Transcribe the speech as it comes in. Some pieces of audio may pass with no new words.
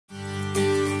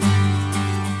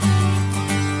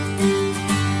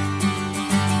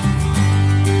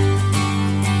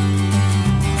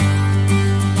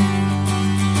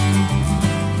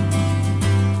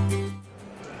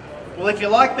if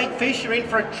you like big fish, you're in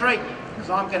for a treat, because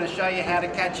I'm going to show you how to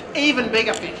catch even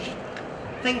bigger fish.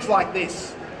 Things like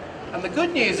this. And the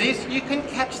good news is you can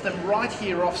catch them right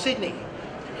here off Sydney.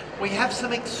 We have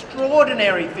some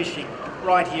extraordinary fishing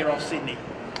right here off Sydney.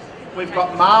 We've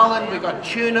got marlin, we've got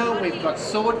tuna, we've got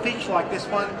swordfish like this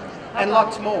one, and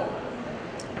lots more.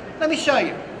 Let me show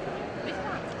you.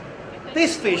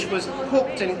 This fish was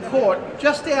hooked and caught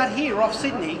just out here off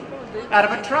Sydney out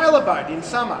of a trailer boat in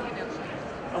summer.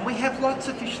 And we have lots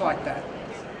of fish like that.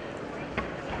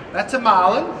 That's a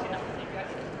marlin.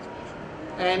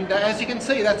 And as you can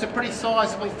see, that's a pretty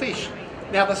sizable fish.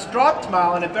 Now the striped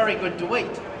marlin are very good to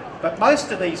eat, but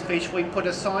most of these fish we put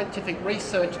a scientific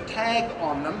research tag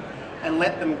on them and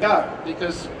let them go,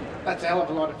 because that's a hell of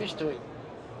a lot of fish to eat.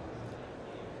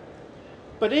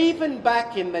 But even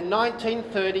back in the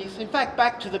 1930s, in fact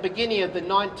back to the beginning of the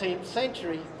 19th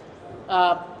century,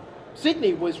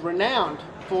 Sydney was renowned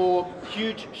for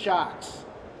huge sharks.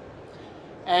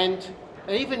 And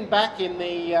even back in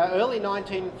the early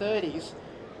 1930s,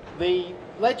 the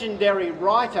legendary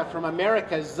writer from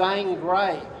America, Zane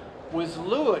Grey, was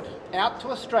lured out to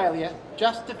Australia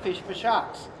just to fish for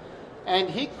sharks. And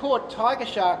he caught tiger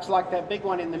sharks like that big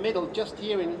one in the middle, just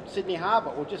here in Sydney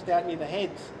Harbour, or just out near the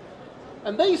heads.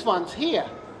 And these ones here,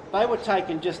 they were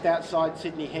taken just outside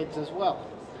Sydney Heads as well.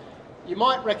 You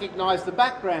might recognise the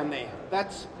background there.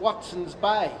 That's Watson's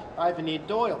Bay, over near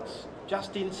Doyle's,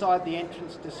 just inside the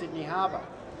entrance to Sydney Harbour.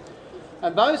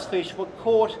 And those fish were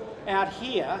caught out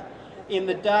here in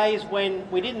the days when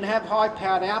we didn't have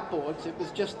high-powered outboards. It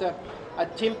was just a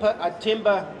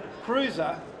timber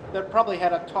cruiser that probably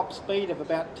had a top speed of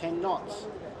about 10 knots.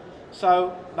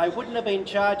 So they wouldn't have been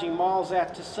charging miles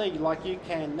out to sea like you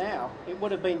can now. It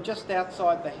would have been just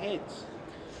outside the heads.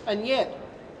 And yet,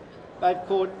 they've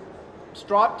caught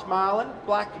striped marlin,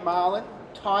 black marlin,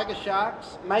 tiger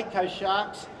sharks, mako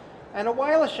sharks, and a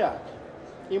whaler shark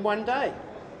in one day.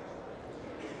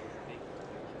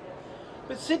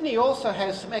 But Sydney also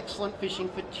has some excellent fishing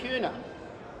for tuna.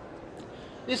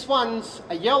 This one's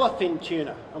a yellowfin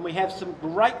tuna, and we have some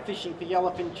great fishing for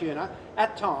yellowfin tuna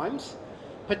at times,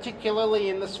 particularly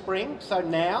in the spring. So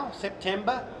now,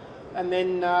 September, and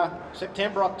then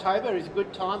September, October is a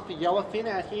good time for yellowfin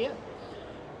out here.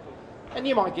 And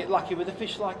you might get lucky with a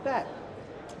fish like that.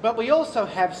 But we also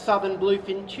have southern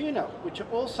bluefin tuna, which are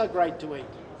also great to eat.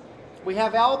 We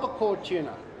have albacore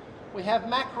tuna, we have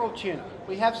mackerel tuna,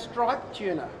 we have striped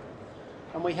tuna,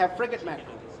 and we have frigate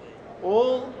mackerel.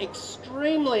 All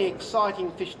extremely exciting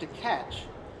fish to catch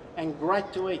and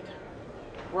great to eat.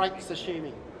 Great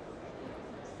sashimi.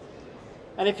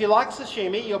 And if you like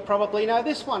sashimi, you'll probably know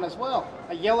this one as well,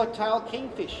 a yellowtail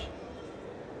kingfish.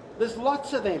 There's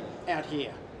lots of them out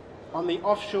here on the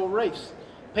offshore reefs.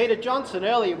 Peter Johnson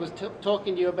earlier was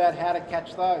talking to you about how to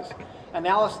catch those. And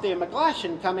Alistair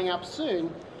McGlashan, coming up soon,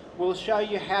 will show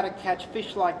you how to catch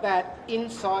fish like that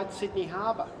inside Sydney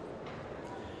Harbour.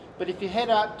 But if you head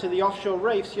out to the offshore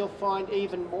reefs, you'll find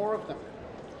even more of them.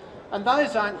 And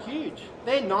those aren't huge.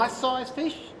 They're nice sized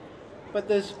fish, but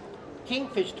there's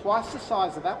kingfish twice the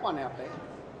size of that one out there.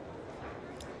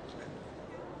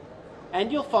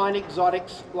 And you'll find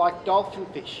exotics like dolphin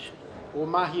fish or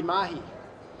mahi-mahi.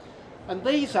 And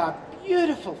these are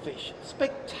beautiful fish,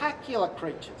 spectacular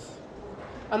creatures.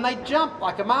 And they jump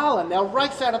like a marlin. They'll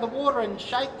race out of the water and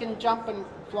shake and jump and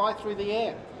fly through the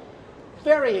air.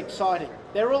 Very exciting.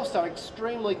 They're also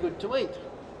extremely good to eat.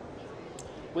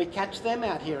 We catch them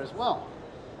out here as well.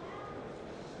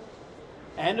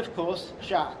 And of course,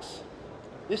 sharks.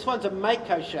 This one's a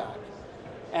mako shark.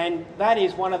 And that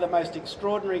is one of the most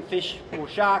extraordinary fish or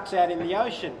sharks out in the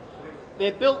ocean.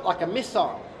 They're built like a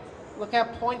missile. Look how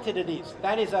pointed it is.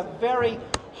 That is a very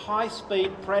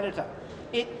high-speed predator.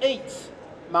 It eats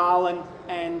marlin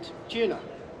and tuna,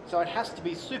 so it has to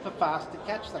be super fast to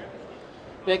catch them.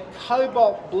 They're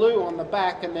cobalt blue on the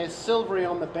back and they're silvery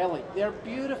on the belly. They're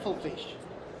beautiful fish.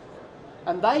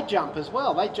 And they jump as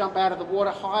well. They jump out of the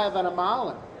water higher than a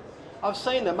marlin. I've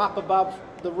seen them up above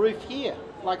the roof here,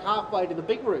 like halfway to the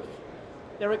big roof.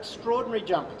 They're extraordinary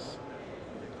jumpers.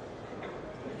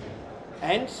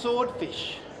 And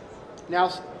swordfish. Now,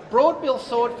 broadbill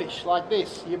swordfish like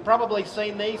this, you've probably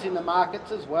seen these in the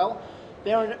markets as well.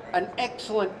 They're an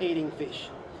excellent eating fish.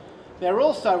 They're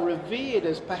also revered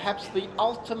as perhaps the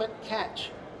ultimate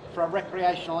catch for a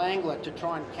recreational angler to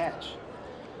try and catch.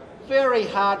 Very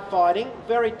hard fighting,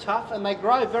 very tough, and they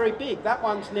grow very big. That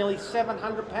one's nearly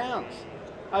 700 pounds,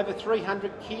 over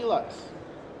 300 kilos.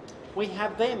 We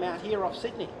have them out here off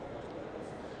Sydney.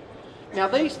 Now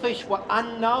these fish were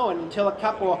unknown until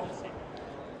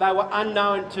they were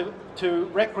unknown to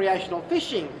recreational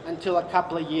fishing until a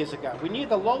couple of years ago. We knew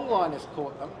the longliners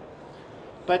caught them,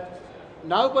 but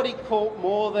nobody caught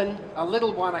more than a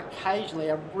little one occasionally,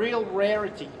 a real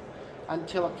rarity,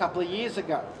 until a couple of years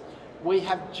ago. We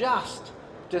have just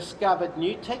discovered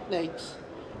new techniques,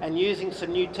 and using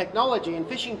some new technology in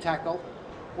fishing tackle,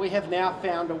 we have now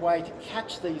found a way to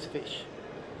catch these fish.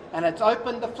 And it's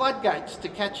opened the floodgates to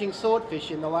catching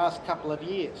swordfish in the last couple of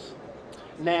years.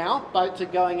 Now, boats are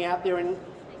going out there and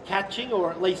catching,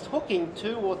 or at least hooking,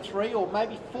 2 or 3 or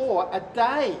maybe 4 a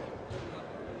day.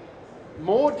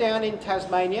 More down in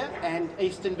Tasmania and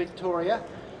eastern Victoria,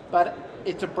 but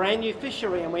it's a brand new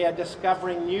fishery and we are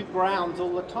discovering new grounds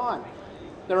all the time.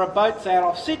 There are boats out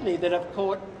of Sydney that have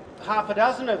caught half a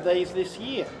dozen of these this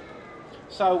year.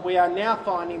 So we are now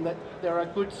finding that there are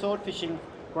good sword fishing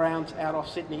grounds out of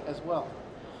Sydney as well.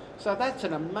 So that's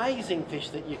an amazing fish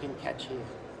that you can catch here.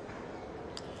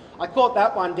 I caught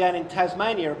that one down in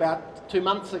Tasmania about 2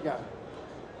 months ago,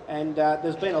 and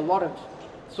there's been a lot of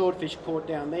swordfish caught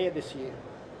down there this year.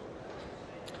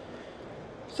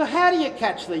 So how do you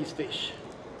catch these fish?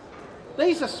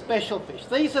 These are special fish.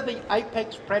 These are the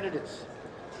apex predators.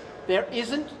 There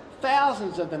isn't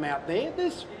thousands of them out there.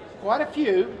 There's quite a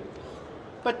few,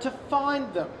 but to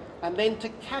find them and then to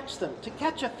catch them, to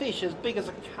catch a fish as big as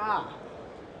a car,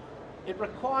 it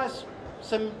requires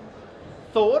some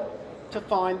thought to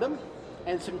find them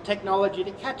and some technology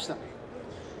to catch them.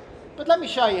 But let me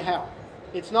show you how.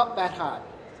 It's not that hard.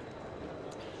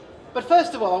 But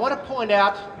first of all, I want to point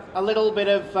out a little bit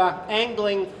of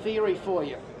angling theory for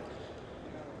you.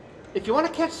 If you want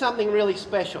to catch something really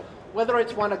special, whether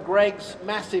it's one of Greg's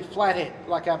massive flathead,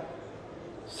 like a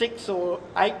 6 or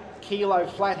 8 kilo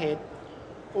flathead,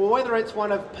 or whether it's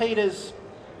one of Peter's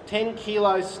 10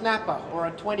 kilo snapper or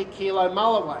a 20 kilo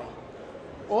mulloway,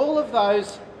 all of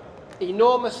those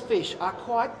enormous fish are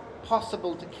quite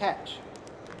possible to catch.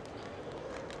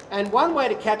 And one way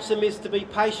to catch them is to be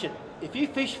patient. If you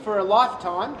fish for a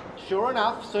lifetime, sure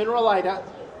enough, sooner or later,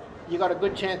 you've got a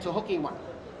good chance of hooking one.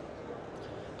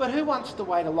 But who wants to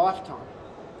wait a lifetime?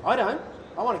 I don't.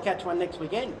 I want to catch one next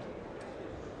weekend.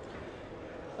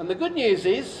 And the good news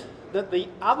is that the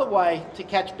other way to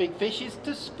catch big fish is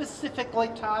to specifically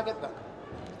target them.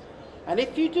 And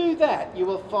if you do that, you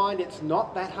will find it's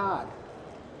not that hard.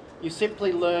 You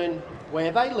simply learn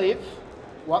where they live,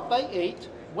 what they eat,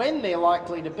 when they're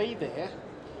likely to be there,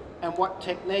 and what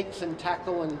techniques and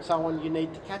tackle and so on you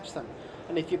need to catch them.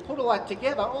 And if you put all that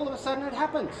together, all of a sudden it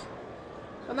happens.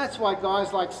 And that's why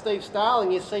guys like Steve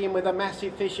Starling, you see him with a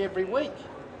massive fish every week,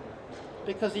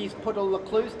 because he's put all the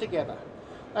clues together.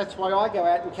 That's why I go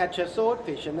out and catch a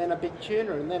swordfish and then a big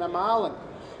tuna and then a marlin,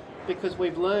 because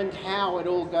we've learned how it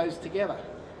all goes together.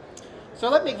 So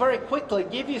let me very quickly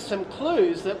give you some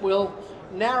clues that will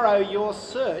narrow your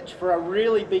search for a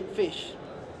really big fish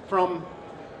from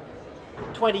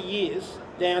 20 years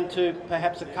down to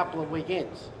perhaps a couple of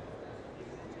weekends.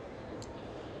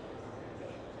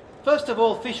 First of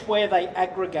all, fish where they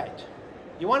aggregate.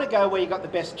 You want to go where you've got the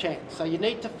best chance, so you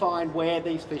need to find where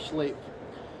these fish live,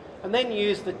 and then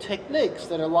use the techniques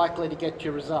that are likely to get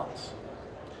you results.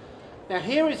 Now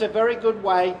here is a very good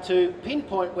way to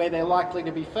pinpoint where they're likely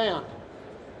to be found.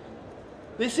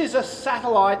 This is a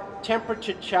satellite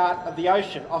temperature chart of the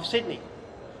ocean off Sydney.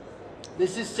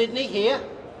 This is Sydney here,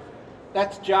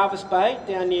 that's Jervis Bay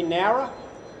down near Nowra,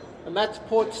 and that's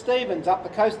Port Stephens up the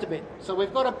coast a bit. So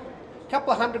we've got a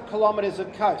couple of 100 kilometres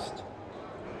of coast.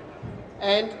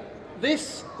 And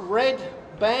this red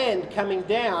band coming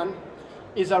down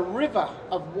is a river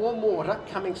of warm water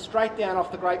coming straight down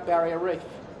off the Great Barrier Reef.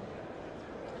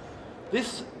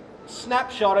 This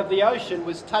snapshot of the ocean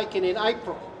was taken in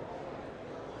April.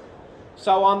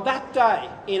 So on that day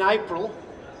in April,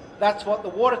 that's what the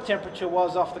water temperature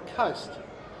was off the coast.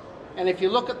 And if you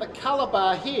look at the colour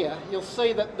bar here, you'll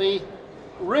see that the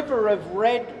river of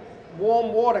red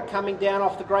warm water coming down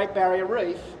off the Great Barrier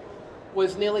Reef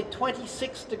was nearly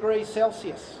 26 degrees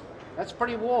Celsius. That's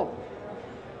pretty warm.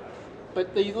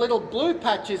 But the little blue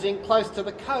patches in close to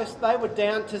the coast, they were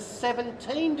down to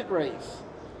 17 degrees.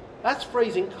 That's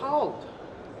freezing cold.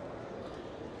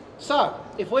 So,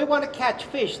 if we want to catch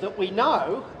fish that we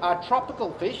know are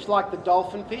tropical fish, like the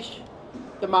dolphin fish,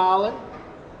 the marlin,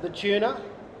 the tuna,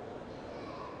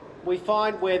 we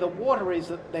find where the water is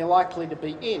that they're likely to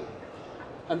be in.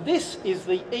 And this is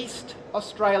the East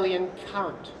Australian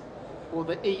Current, or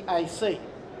the EAC.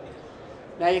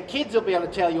 Now your kids will be able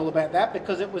to tell you all about that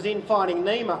because it was in Finding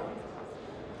Nemo.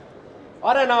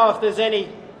 I don't know if there's any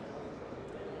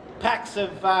packs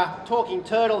of talking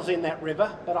turtles in that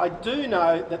river, but I do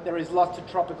know that there is lots of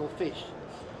tropical fish.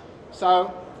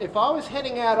 So if I was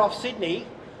heading out off Sydney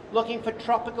looking for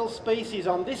tropical species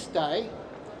on this day,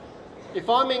 If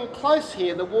I'm in close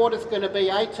here, the water's going to be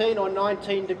 18 or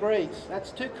 19 degrees.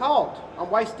 That's too cold. I'm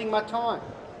wasting my time.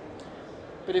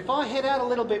 But if I head out a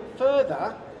little bit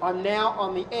further, I'm now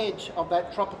on the edge of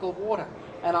that tropical water,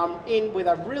 and I'm in with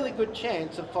a really good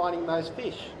chance of finding those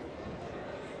fish.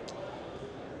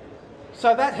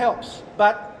 So that helps,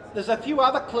 but there's a few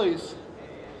other clues.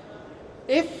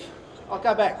 I'll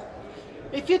go back.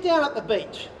 If you're down at the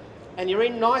beach and you're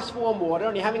in nice warm water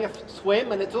and you're having a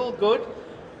swim and it's all good,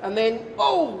 and then,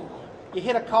 oh, you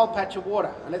hit a cold patch of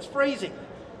water and it's freezing.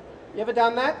 You ever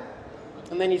done that?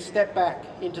 And then you step back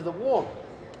into the warm.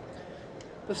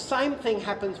 The same thing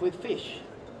happens with fish.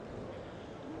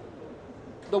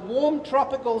 The warm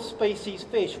tropical species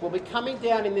fish will be coming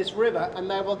down in this river and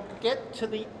they will get to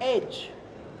the edge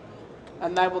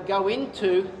and they will go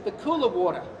into the cooler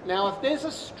water. Now, if there's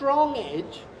a strong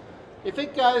edge, if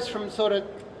it goes from sort of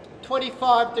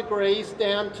 25 degrees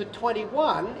down to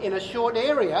 21 in a short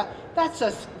area, that's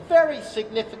a very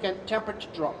significant temperature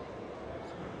drop.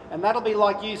 And that'll be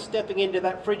like you stepping into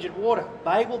that frigid water.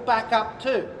 They will back up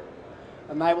too,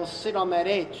 and they will sit on that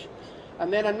edge.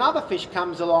 And then another fish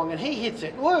comes along and he hits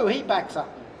it. Woo, he backs up.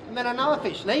 And then another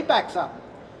fish and he backs up.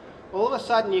 All of a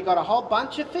sudden you've got a whole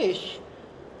bunch of fish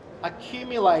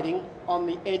accumulating on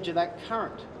the edge of that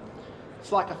current.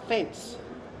 It's like a fence.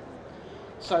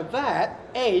 So that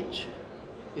edge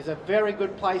is a very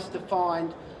good place to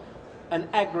find an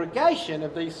aggregation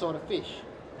of these sort of fish.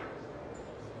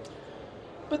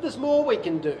 But there's more we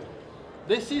can do.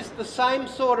 This is the same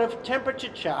sort of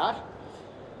temperature chart,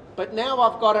 but now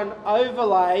I've got an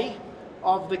overlay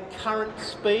of the current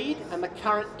speed and the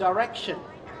current direction.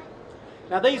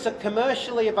 Now these are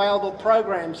commercially available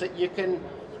programs that you can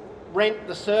rent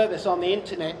the service on the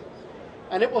internet,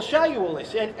 and it will show you all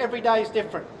this, and every day is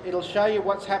different. It'll show you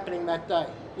what's happening that day.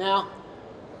 Now,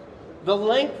 the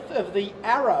length of the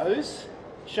arrows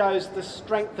shows the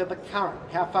strength of the current,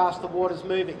 how fast the water's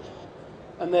moving.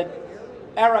 And the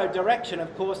arrow direction,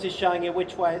 of course, is showing you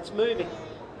which way it's moving.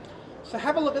 So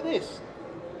have a look at this.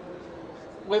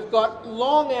 We've got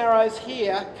long arrows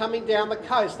here coming down the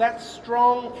coast. That's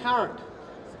strong current.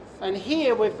 And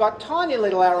here we've got tiny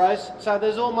little arrows, so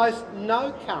there's almost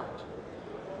no current.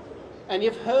 And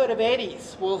you've heard of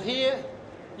eddies. Well, here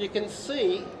you can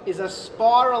see is a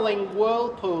spiralling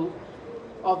whirlpool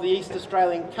of the East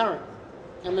Australian current.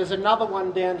 And there's another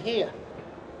one down here.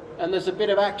 And there's a bit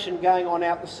of action going on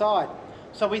out the side.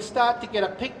 So we start to get a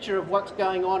picture of what's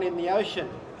going on in the ocean,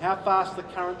 how fast the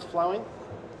current's flowing.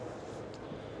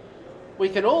 We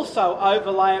can also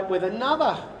overlay it with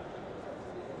another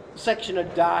section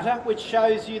of data which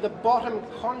shows you the bottom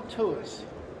contours.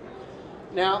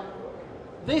 Now,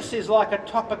 this is like a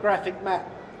topographic map,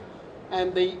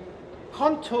 and the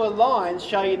contour lines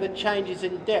show you the changes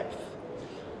in depth.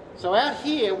 So out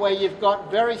here where you've got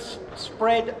very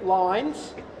spread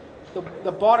lines,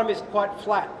 the bottom is quite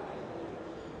flat.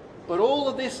 But all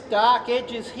of this dark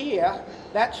edges here,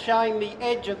 that's showing the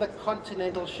edge of the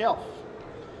continental shelf.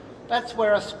 That's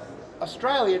where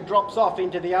Australia drops off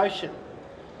into the ocean.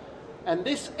 And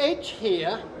this edge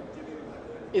here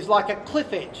is like a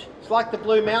cliff edge. It's like the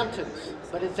Blue Mountains,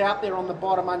 but it's out there on the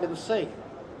bottom under the sea.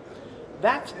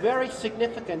 That's very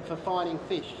significant for finding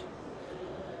fish.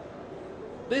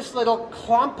 This little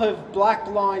clump of black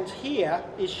lines here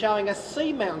is showing a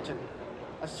sea mountain,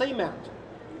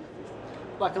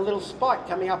 like a little spike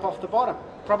coming up off the bottom,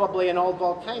 probably an old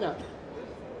volcano.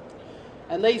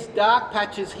 And these dark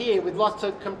patches here with lots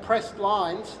of compressed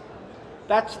lines,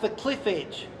 that's the cliff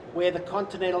edge where the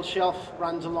continental shelf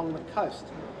runs along the coast.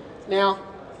 Now,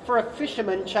 for a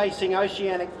fisherman chasing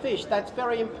oceanic fish, that's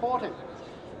very important,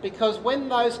 because when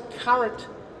those current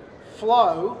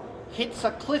flow hits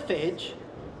a cliff edge,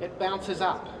 it bounces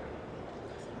up.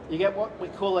 You get what we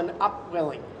call an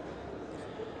upwelling.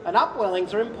 And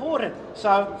upwellings are important.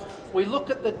 So we look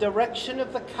at the direction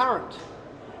of the current,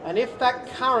 and if that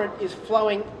current is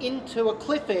flowing into a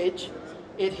cliff edge,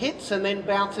 it hits and then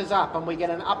bounces up, and we get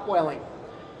an upwelling.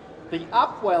 The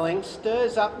upwelling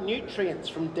stirs up nutrients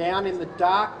from down in the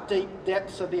dark, deep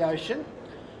depths of the ocean.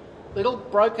 Little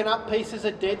broken up pieces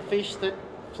of dead fish that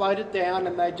floated down,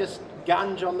 and they just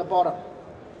gunge on the bottom.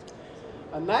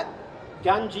 And that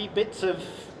gungy bits of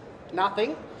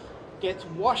nothing gets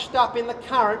washed up in the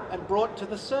current and brought to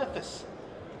the surface.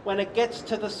 When it gets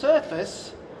to the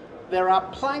surface, there are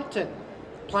plankton.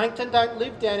 Plankton don't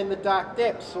live down in the dark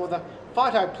depths, or the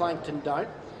phytoplankton don't.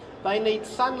 They need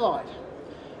sunlight.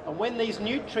 And when these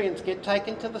nutrients get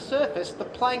taken to the surface, the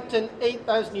plankton eat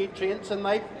those nutrients and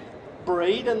they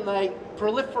breed and they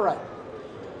proliferate.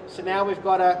 So now we've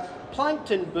got a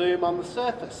plankton boom on the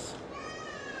surface.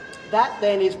 That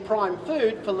then is prime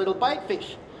food for little bait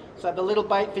fish. So the little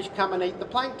bait fish come and eat the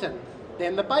plankton.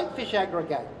 Then the bait fish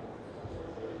aggregate.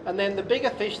 And then the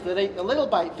bigger fish that eat the little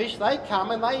bait fish, they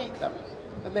come and they eat them.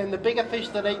 And then the bigger fish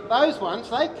that eat those ones,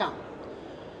 they come.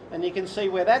 And you can see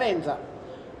where that ends up.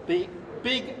 The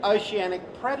big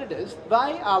oceanic predators,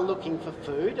 they are looking for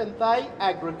food and they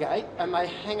aggregate and they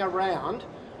hang around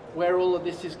where all of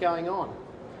this is going on.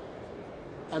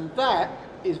 And that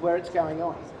is where it's going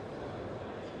on.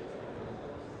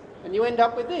 And you end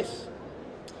up with this.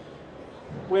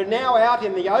 We're now out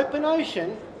in the open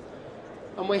ocean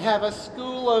and we have a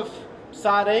school of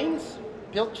sardines,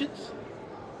 pilchards,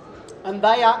 and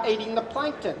they are eating the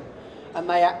plankton and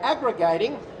they are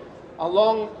aggregating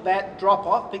along that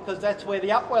drop-off because that's where the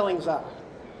upwellings are.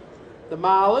 The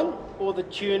marlin or the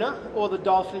tuna or the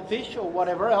dolphin fish or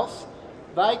whatever else,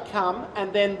 they come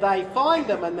and then they find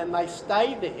them and then they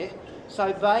stay there,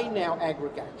 so they now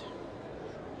aggregate.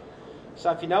 So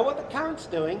if you know what the current's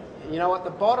doing and you know what the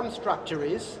bottom structure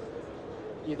is,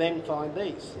 you then find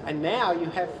these. And now you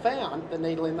have found the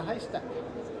needle in the haystack.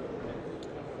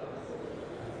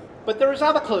 But there is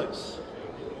other clues.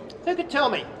 Who could tell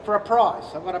me, for a prize,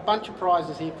 I've got a bunch of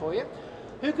prizes here for you,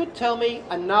 who could tell me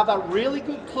another really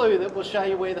good clue that will show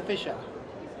you where the fish are?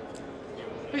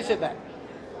 Who said that?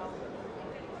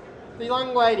 The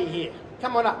young lady here.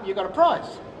 Come on up, you've got a prize.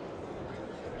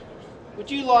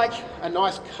 Would you like a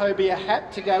nice cobia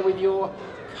hat to go with your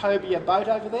cobia boat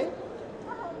over there?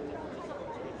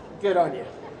 Good on you.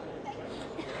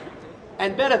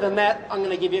 And better than that, I'm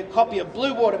going to give you a copy of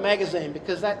BlueWater magazine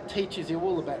because that teaches you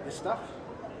all about this stuff.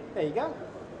 There you go.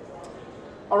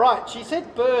 All right, she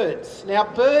said birds. Now,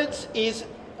 birds is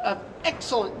an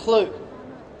excellent clue.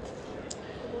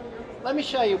 Let me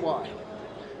show you why.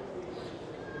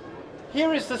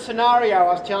 Here is the scenario I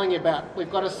was telling you about.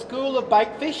 We've got a school of bait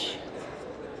fish.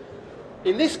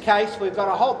 In this case, we've got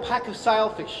a whole pack of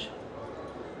sailfish.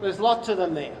 There's lots of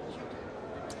them there.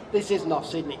 This isn't off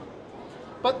Sydney.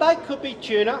 But they could be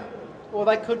tuna or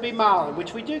they could be marlin,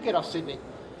 which we do get off Sydney.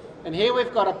 And here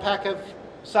we've got a pack of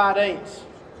sardines.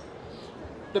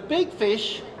 The big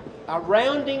fish are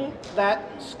rounding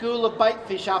that school of bait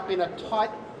fish up in a tight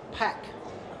pack,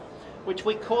 which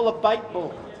we call a bait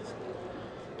ball,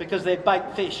 because they're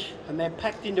bait fish and they're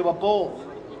packed into a ball.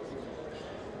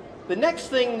 The next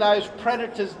thing those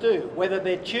predators do, whether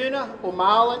they're tuna or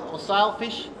marlin or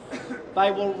sailfish,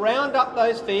 they will round up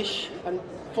those fish and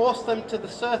force them to the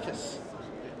surface.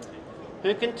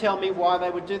 Who can tell me why they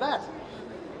would do that?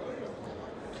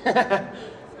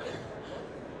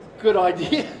 Good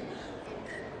idea.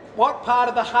 What part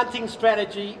of the hunting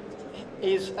strategy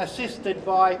is assisted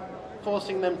by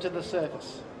forcing them to the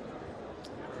surface?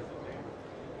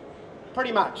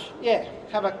 Pretty much, yeah.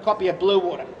 Have a copy of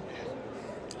BlueWater.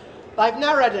 They've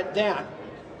narrowed it down.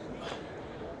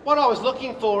 What I was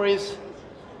looking for is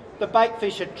the bait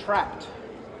fish are trapped.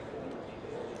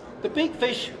 The big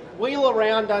fish wheel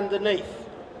around underneath,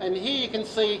 and here you can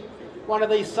see one of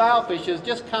these sailfish has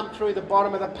just come through the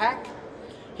bottom of the pack.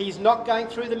 He's not going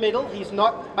through the middle, he's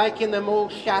not making them all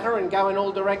shatter and go in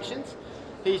all directions.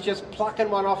 He's just plucking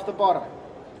one off the bottom.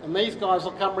 And these guys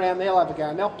will come around, they'll have a go,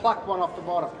 and they'll pluck one off the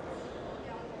bottom.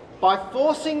 By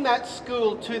forcing that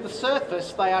school to the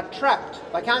surface, they are trapped.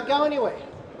 They can't go anywhere.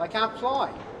 They can't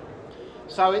fly.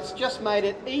 So it's just made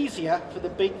it easier for the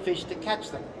big fish to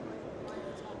catch them.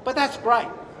 But that's great,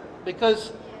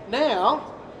 because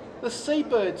now the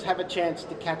seabirds have a chance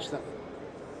to catch them.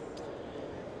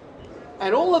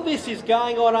 And all of this is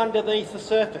going on underneath the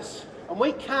surface, and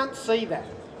we can't see that.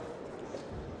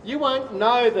 You won't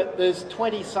know that there's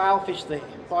 20 sailfish there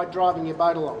by driving your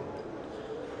boat along.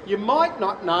 You might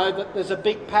not know that there's a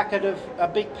big pack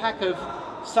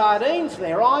of sardines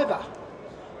there either.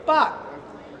 But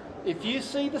if you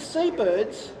see the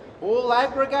seabirds all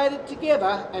aggregated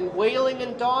together and wheeling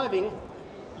and diving,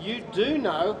 you do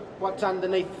know what's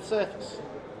underneath the surface.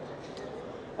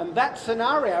 And that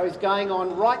scenario is going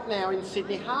on right now in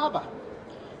Sydney Harbour.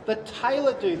 The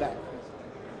tailor do that.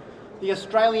 The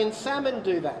Australian salmon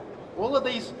do that. All of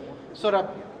these sort of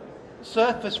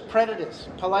surface predators,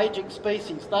 pelagic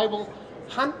species, they will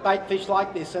hunt bait fish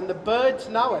like this, and the birds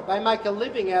know it. They make a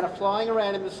living out of flying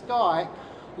around in the sky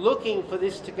looking for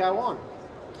this to go on.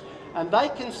 And they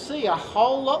can see a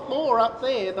whole lot more up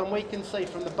there than we can see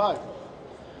from the boat.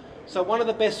 So one of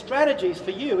the best strategies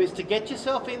for you is to get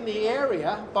yourself in the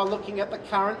area by looking at the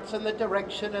currents and the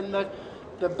direction and the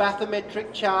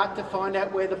bathymetric chart to find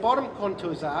out where the bottom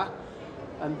contours are,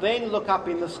 and then look up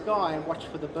in the sky and watch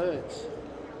for the birds.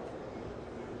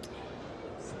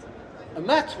 And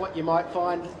that's what you might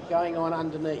find going on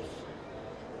underneath.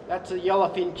 That's a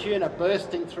yellowfin tuna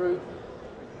bursting through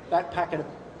that pack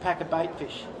of bait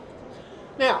fish.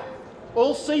 Now,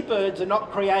 All seabirds are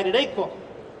not created equal.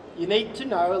 You need to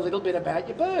know a little bit about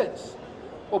your birds.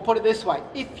 Or put it this way,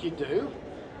 if you do,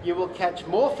 you will catch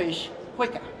more fish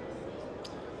quicker.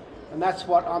 And that's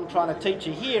what I'm trying to teach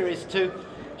you here, is to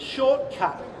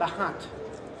shortcut the hunt,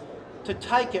 to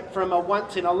take it from a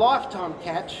once-in-a-lifetime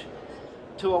catch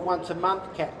to a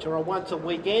once-a-month catch or a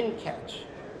once-a-weekend catch.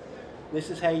 This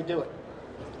is how you do it.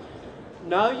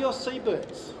 Know your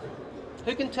seabirds.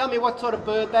 Who can tell me what sort of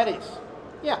bird that is?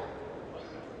 Yeah.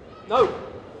 No.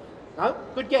 No?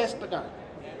 Good guess, but no.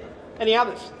 Any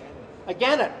others? A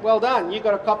gannet. Well done. You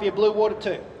got a copy of BlueWater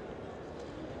too.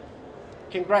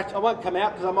 Congrats. I won't come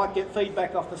out because I might get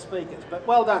feedback off the speakers, but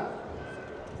well done.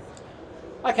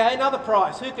 Okay, another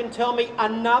prize. Who can tell me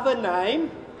another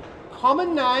name,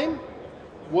 common name,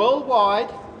 worldwide,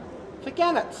 for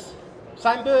gannets?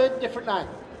 Same bird, different name.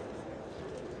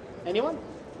 Anyone?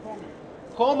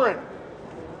 Cormorant.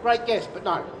 Great guess, but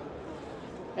no.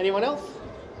 Anyone else?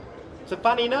 It's a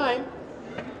funny name.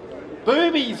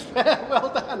 Boobies.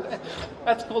 Well done.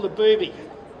 That's called a booby.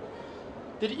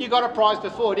 You got a prize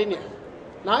before, didn't you?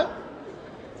 No?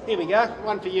 Here we go.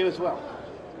 One for you as well.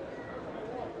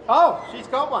 Oh, she's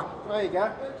got one. There you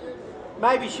go.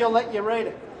 Maybe she'll let you read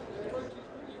it.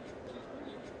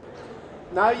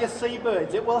 Know your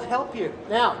seabirds. It will help you.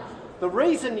 Now, the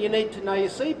reason you need to know your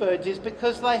seabirds is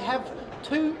because they have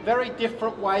two very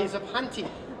different ways of hunting.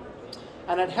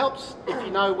 And it helps if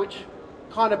you know which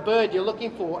kind of bird you're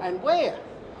looking for and where.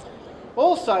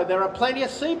 Also, there are plenty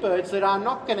of seabirds that are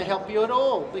not going to help you at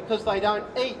all because they don't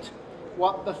eat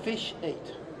what the fish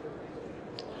eat.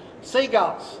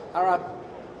 Seagulls are a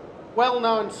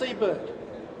well-known seabird.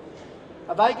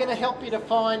 Are they going to help you to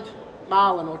find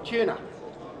marlin or tuna?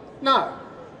 No.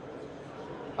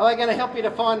 Are they going to help you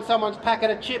to find someone's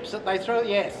packet of chips that they threw?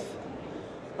 Yes.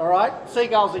 All right?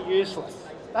 Seagulls are useless.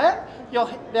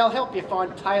 They'll help you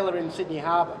find Taylor in Sydney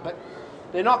Harbour, but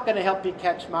they're not going to help you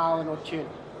catch marlin or tuna.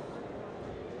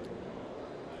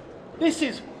 This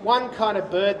is one kind of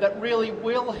bird that really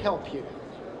will help you.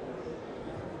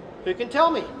 Who can tell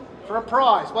me? For a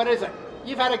prize. What is it?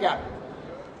 You've had a go.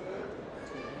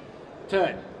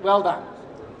 Turn. Well done.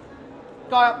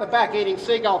 Guy up the back eating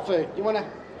seagull food. You want a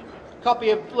copy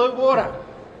of BlueWater?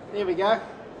 There we go.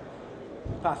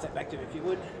 Pass that back to me if you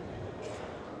would.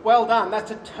 Well done. That's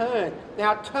a tern.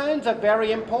 Now, terns are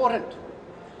very important.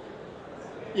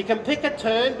 You can pick a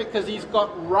tern because he's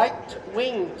got raked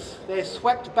wings. They're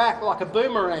swept back like a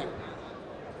boomerang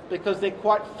because they're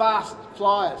quite fast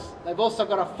flyers. They've also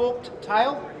got a forked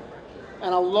tail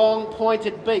and a long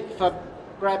pointed beak for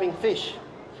grabbing fish.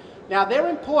 Now they're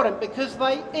important because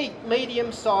they eat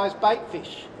medium-sized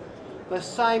baitfish, the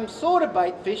same sort of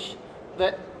baitfish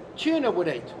that tuna would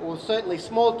eat, or certainly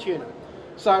small tuna.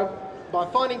 So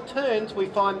by finding terns, we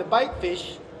find the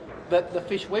baitfish that the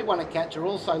fish we want to catch are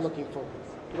also looking for.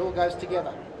 It all goes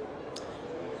together.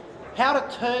 How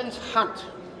do terns hunt?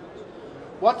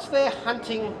 What's their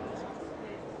hunting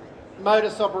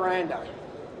modus operandi?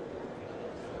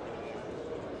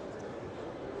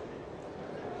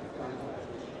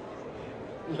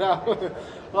 No,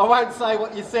 I won't say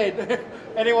what you said.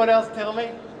 Anyone else tell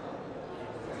me?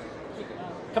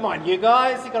 Come on, you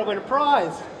guys, you've got to win a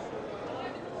prize.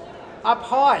 Up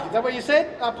high, is that what you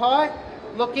said? Up high?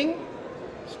 Looking?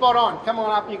 Spot on. Come on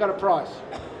up, you got a prize.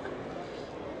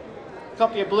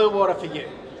 Copy of BlueWater for you.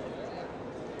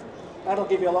 That'll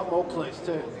give you a lot more clues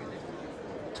too.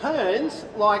 Terns,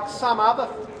 like some other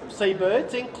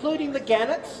seabirds, including the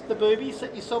gannets, the boobies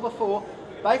that you saw before,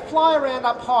 they fly around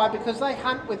up high because they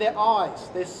hunt with their eyes.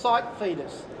 They're sight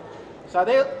feeders. So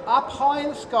they're up high in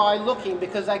the sky looking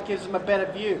because that gives them a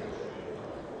better view.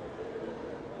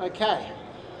 Okay,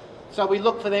 so we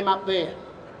look for them up there.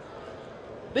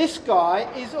 This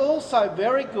guy is also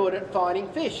very good at finding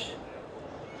fish,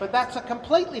 but that's a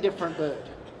completely different bird.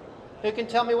 Who can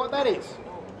tell me what that is?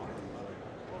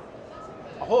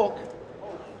 A hawk?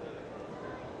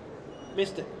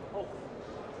 Missed it.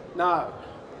 No.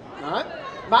 No?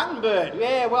 Mutton bird.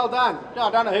 Yeah, well done. No,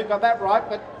 I don't know who got that right,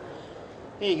 but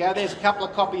here you go. There's a couple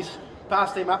of copies.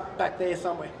 Pass them up back there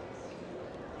somewhere.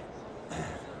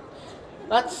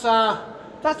 That's a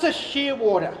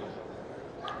shearwater,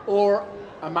 or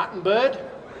a mutton bird.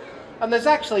 And there's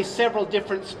actually several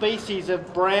different species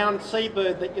of brown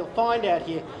seabird that you'll find out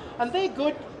here. And they're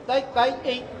good. They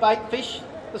eat baitfish,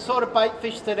 the sort of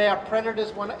baitfish that our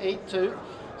predators want to eat too.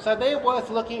 So they're worth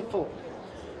looking for.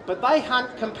 But they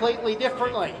hunt completely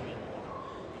differently.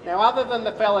 Now, other than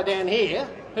the fella down here,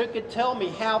 who could tell me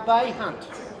how they hunt?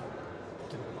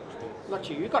 Not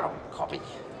you, you got a copy.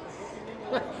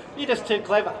 You're just too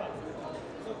clever.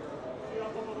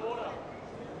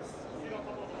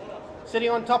 Sitting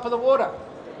on top of the water?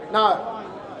 No.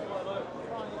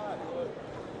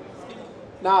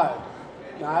 No.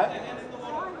 No.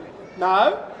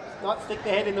 No. Not stick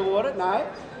their head in the water? No.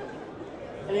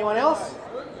 Anyone else?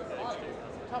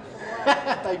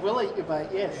 They will eat your bait,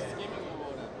 yes.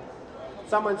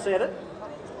 Someone said it.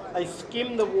 They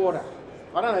skim the water.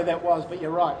 I don't know who that was, but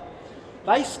you're right.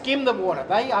 They skim the water.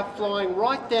 They are flying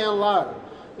right down low.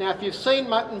 Now, if you've seen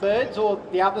mutton birds or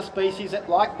the other species that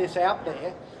like this out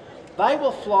there, they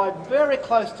will fly very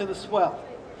close to the swell.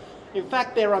 In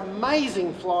fact, they're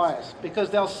amazing flyers because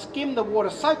they'll skim the water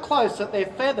so close that their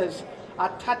feathers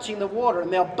are touching the water,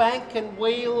 and they'll bank and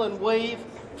wheel and weave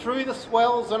through the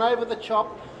swells and over the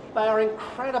chop. They are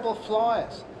incredible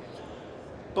flyers.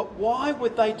 But why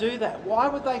would they do that? Why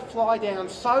would they fly down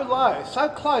so low, so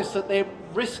close that they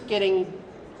risk getting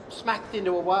smacked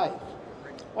into a wave?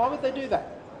 Why would they do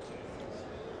that?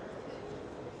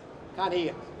 Can't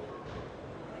hear.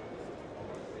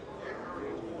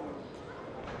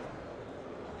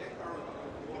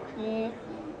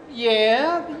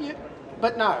 Yeah,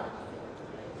 but no.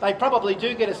 They probably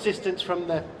do get assistance from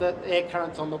the air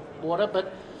currents on the water,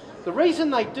 but the reason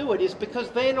they do it is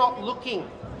because they're not looking.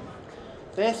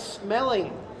 They're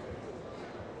smelling.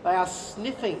 They are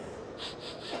sniffing.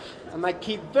 And they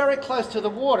keep very close to the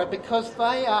water because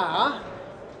they are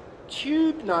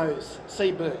tube nose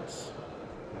seabirds.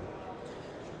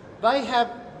 They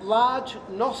have large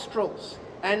nostrils,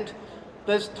 and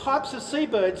there's types of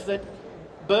seabirds that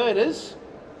birders,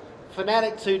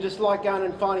 fanatics who just like going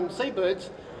and finding seabirds,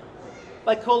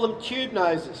 they call them tube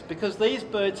noses because these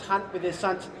birds hunt with their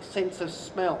sense of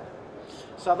smell.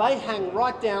 So they hang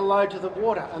right down low to the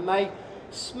water and they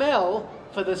smell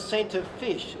for the scent of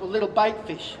fish or little bait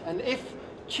fish. And if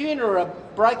tuna are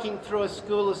breaking through a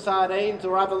school of sardines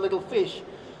or other little fish,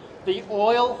 the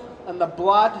oil and the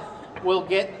blood will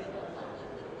get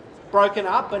broken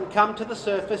up and come to the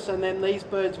surface, and then these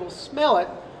birds will smell it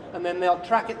and then they'll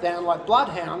track it down like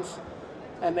bloodhounds,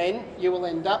 and then you will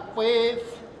end up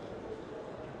with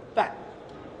that.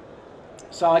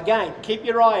 So again, keep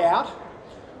your eye out.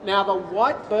 Now the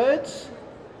white birds,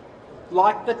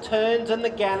 like the terns and the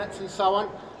gannets and so on,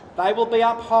 they will be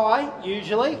up high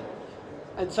usually,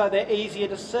 and so they're easier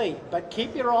to see. But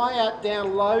keep your eye out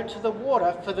down low to the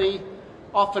water for the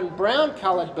often brown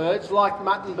coloured birds like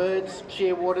mutton birds,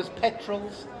 shearwaters,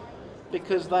 petrels,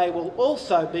 because they will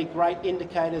also be great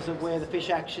indicators of where the fish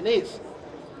action is.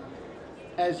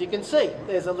 As you can see,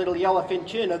 there's a little yellowfin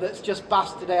tuna that's just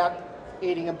busted out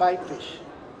eating a bait fish.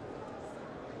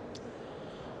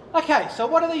 Okay, so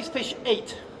what do these fish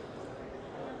eat?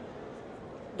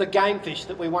 The game fish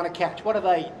that we want to catch, what do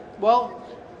they eat? Well,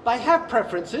 they have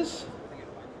preferences.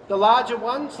 The larger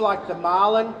ones, like the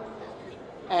marlin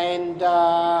and,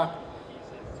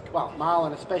 well,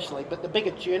 marlin especially, but the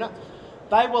bigger tuna,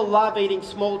 they will love eating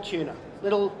small tuna,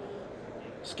 little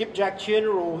skipjack tuna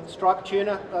or striped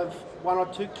tuna of 1 or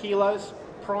 2 kilos,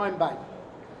 prime bait.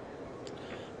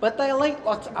 But they'll eat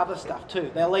lots of other stuff too.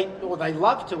 They'll eat, or they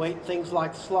love to eat, things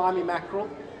like slimy mackerel,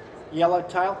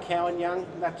 yellowtail, cow and young,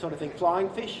 that sort of thing, flying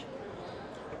fish.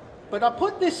 But I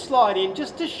put this slide in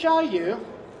just to show you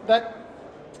that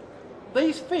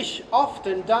these fish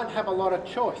often don't have a lot of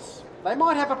choice. They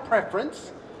might have a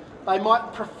preference. They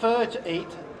might prefer to eat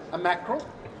a mackerel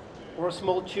or a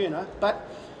small tuna, but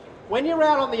when you're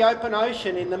out on the open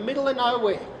ocean in the middle of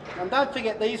nowhere, and don't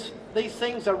forget these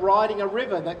things are riding a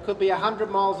river that could be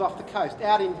 100 miles off the coast,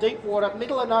 out in deep water,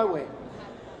 middle of nowhere,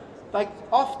 they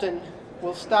often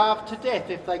will starve to death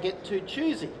if they get too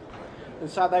choosy. And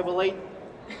so they will eat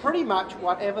pretty much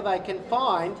whatever they can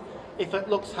find if it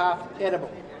looks half edible.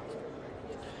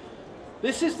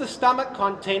 This is the stomach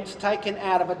contents taken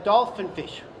out of a dolphin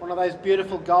fish, one of those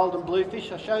beautiful golden blue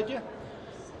fish I showed you.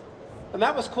 And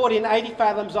that was caught in 80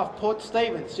 fathoms off Port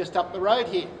Stephens, just up the road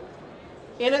here.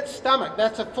 In its stomach,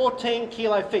 that's a 14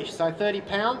 kilo fish, so 30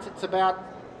 pounds, it's about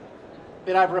a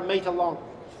bit over 1 metre long.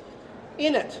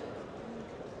 In it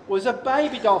was a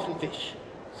baby dolphin fish,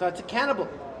 so it's a cannibal,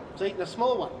 it's eating a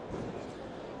small one.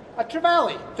 A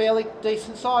trevally, fairly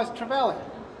decent sized trevally.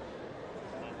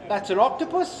 That's an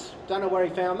octopus, don't know where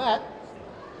he found that.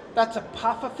 That's a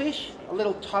puffer fish, a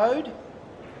little toad.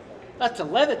 That's a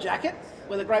leather jacket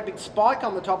with a great big spike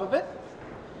on the top of it.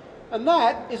 And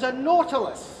that is a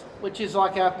nautilus, which is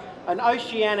like an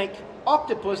oceanic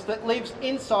octopus that lives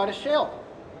inside a shell.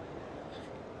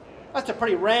 That's a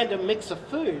pretty random mix of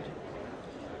food.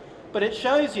 But it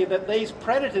shows you that these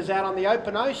predators out on the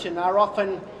open ocean are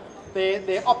often, they're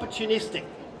opportunistic.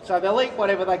 So they'll eat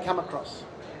whatever they come across.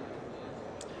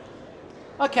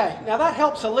 Okay, now that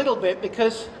helps a little bit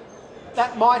because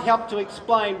that might help to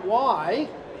explain why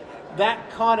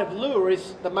that kind of lure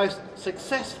is the most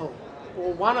successful,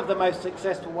 or one of the most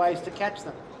successful ways to catch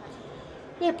them.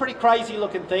 They're pretty crazy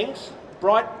looking things,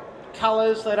 bright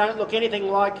colours, they don't look anything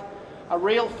like a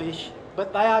real fish,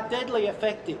 but they are deadly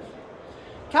effective.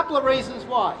 A couple of reasons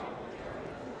why.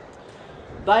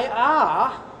 They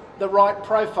are the right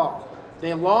profile.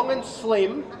 They're long and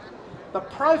slim, the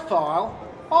profile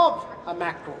of a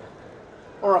mackerel,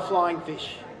 or a flying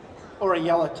fish, or a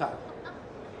yellowtail.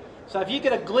 So if you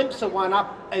get a glimpse of one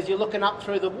up as you're looking up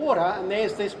through the water and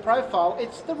there's this profile,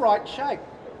 it's the right shape.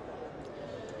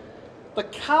 The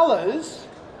colours,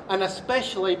 and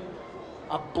especially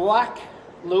a black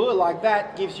lure like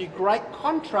that, gives you great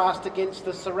contrast against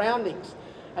the surroundings.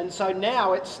 And so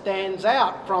now it stands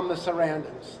out from the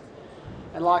surroundings.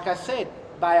 And like I said,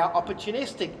 they are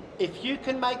opportunistic. If you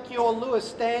can make your lure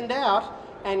stand out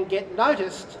and get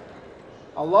noticed,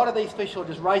 a lot of these fish will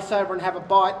just race over and have a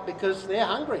bite because they're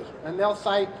hungry. And they'll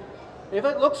say, if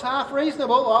it looks half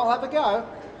reasonable, I'll have a go.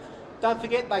 Don't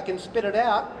forget, they can spit it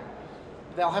out.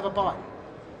 They'll have a bite.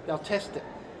 They'll test it.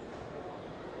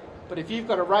 But if you've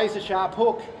got a razor sharp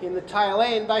hook in the tail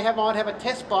end, they might have a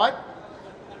test bite.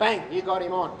 Bang, you got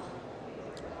him on.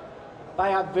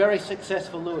 They are very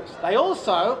successful lures. They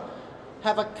also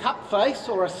have a cut face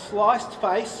or a sliced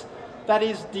face that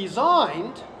is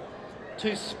designed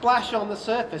to splash on the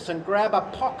surface and grab a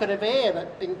pocket of air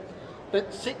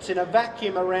that sits in a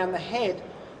vacuum around the head,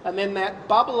 and then that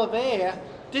bubble of air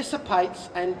dissipates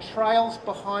and trails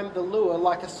behind the lure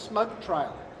like a smoke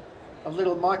trail of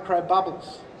little micro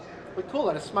bubbles. We call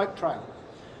it a smoke trail.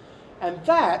 And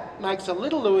that makes a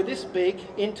little lure this big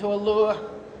into a lure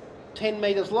 10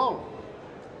 metres long,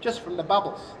 just from the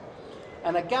bubbles.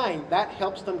 And again, that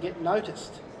helps them get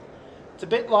noticed. It's a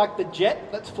bit like the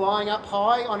jet that's flying up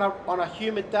high on a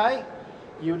humid day.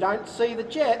 You don't see the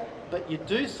jet, but you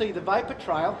do see the vapour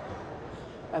trail.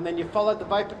 And then you follow the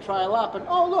vapour trail up and,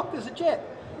 oh look, there's a jet.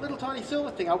 Little tiny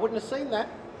silver thing, I wouldn't have seen that.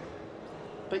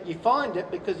 But you find it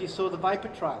because you saw the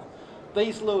vapour trail.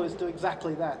 These lures do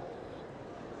exactly that.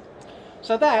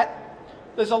 So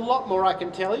there's a lot more I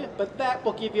can tell you, but that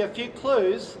will give you a few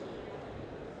clues.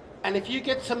 And if you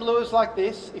get some lures like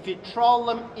this, if you troll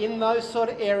them in those sort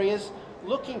of areas,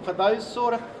 looking for those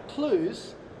sort of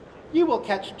clues, you will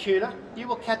catch tuna, you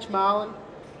will catch marlin,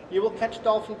 you will catch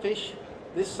dolphin fish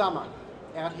this summer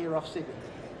out here off Sydney.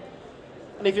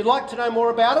 And if you'd like to know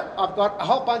more about it, I've got a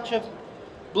whole bunch of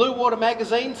BlueWater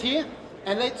magazines here,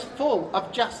 and it's full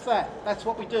of just that. That's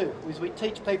what we do, is we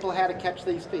teach people how to catch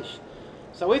these fish.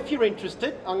 So if you're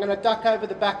interested, I'm going to duck over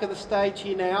the back of the stage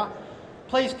here now.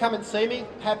 Please come and see me.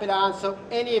 Happy to answer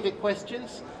any of your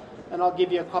questions, and I'll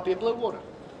give you a copy of BlueWater.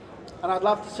 And I'd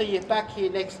love to see you back here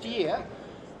next year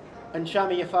and show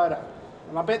me your photo.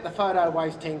 And I bet the photo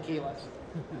weighs 10 kilos.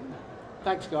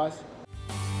 Thanks, guys.